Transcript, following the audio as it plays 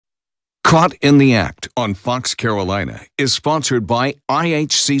Caught in the Act on Fox Carolina is sponsored by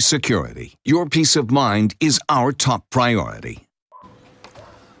IHC Security. Your peace of mind is our top priority.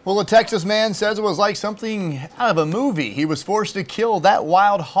 Well, a Texas man says it was like something out of a movie. He was forced to kill that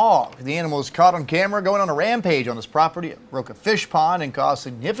wild hog. The animal was caught on camera going on a rampage on his property. It broke a fish pond and caused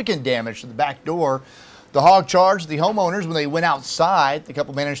significant damage to the back door. The hog charged the homeowners when they went outside. The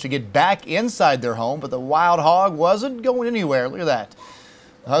couple managed to get back inside their home, but the wild hog wasn't going anywhere. Look at that.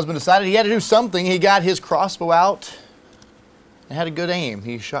 The husband decided he had to do something. He got his crossbow out and had a good aim.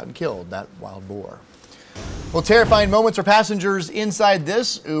 He shot and killed that wild boar. Well, terrifying moments for passengers inside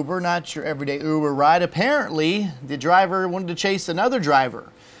this Uber, not your everyday Uber ride. Apparently, the driver wanted to chase another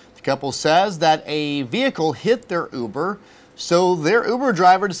driver. The couple says that a vehicle hit their Uber, so their Uber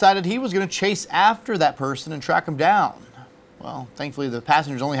driver decided he was going to chase after that person and track him down. Well, thankfully, the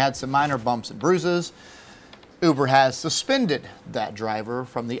passengers only had some minor bumps and bruises. Uber has suspended that driver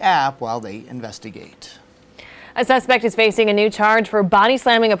from the app while they investigate. A suspect is facing a new charge for body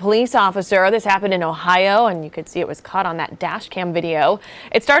slamming a police officer. This happened in Ohio, and you could see it was caught on that dash cam video.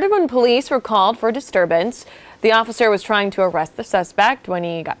 It started when police were called for a disturbance. The officer was trying to arrest the suspect when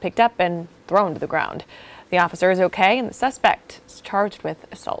he got picked up and thrown to the ground. The officer is okay, and the suspect is charged with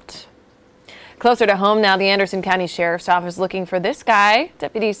assault. Closer to home now, the Anderson County Sheriff's Office looking for this guy.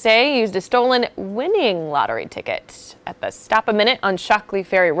 Deputies say he used a stolen winning lottery ticket at the Stop-A-Minute on Shockley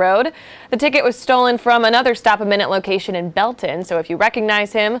Ferry Road. The ticket was stolen from another Stop-A-Minute location in Belton, so if you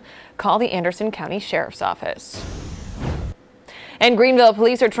recognize him, call the Anderson County Sheriff's Office. And Greenville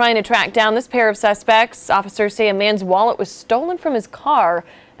police are trying to track down this pair of suspects. Officers say a man's wallet was stolen from his car,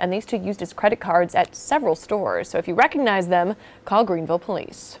 and these two used his credit cards at several stores. So if you recognize them, call Greenville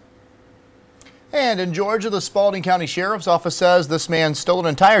police. And in Georgia, the Spalding County Sheriff's Office says this man stole an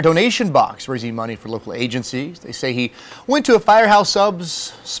entire donation box raising money for local agencies. They say he went to a Firehouse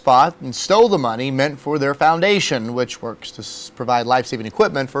Subs spot and stole the money meant for their foundation, which works to provide life-saving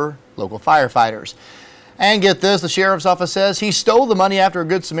equipment for local firefighters. And get this, the Sheriff's Office says he stole the money after a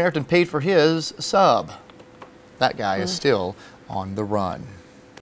Good Samaritan paid for his sub. That guy is still on the run.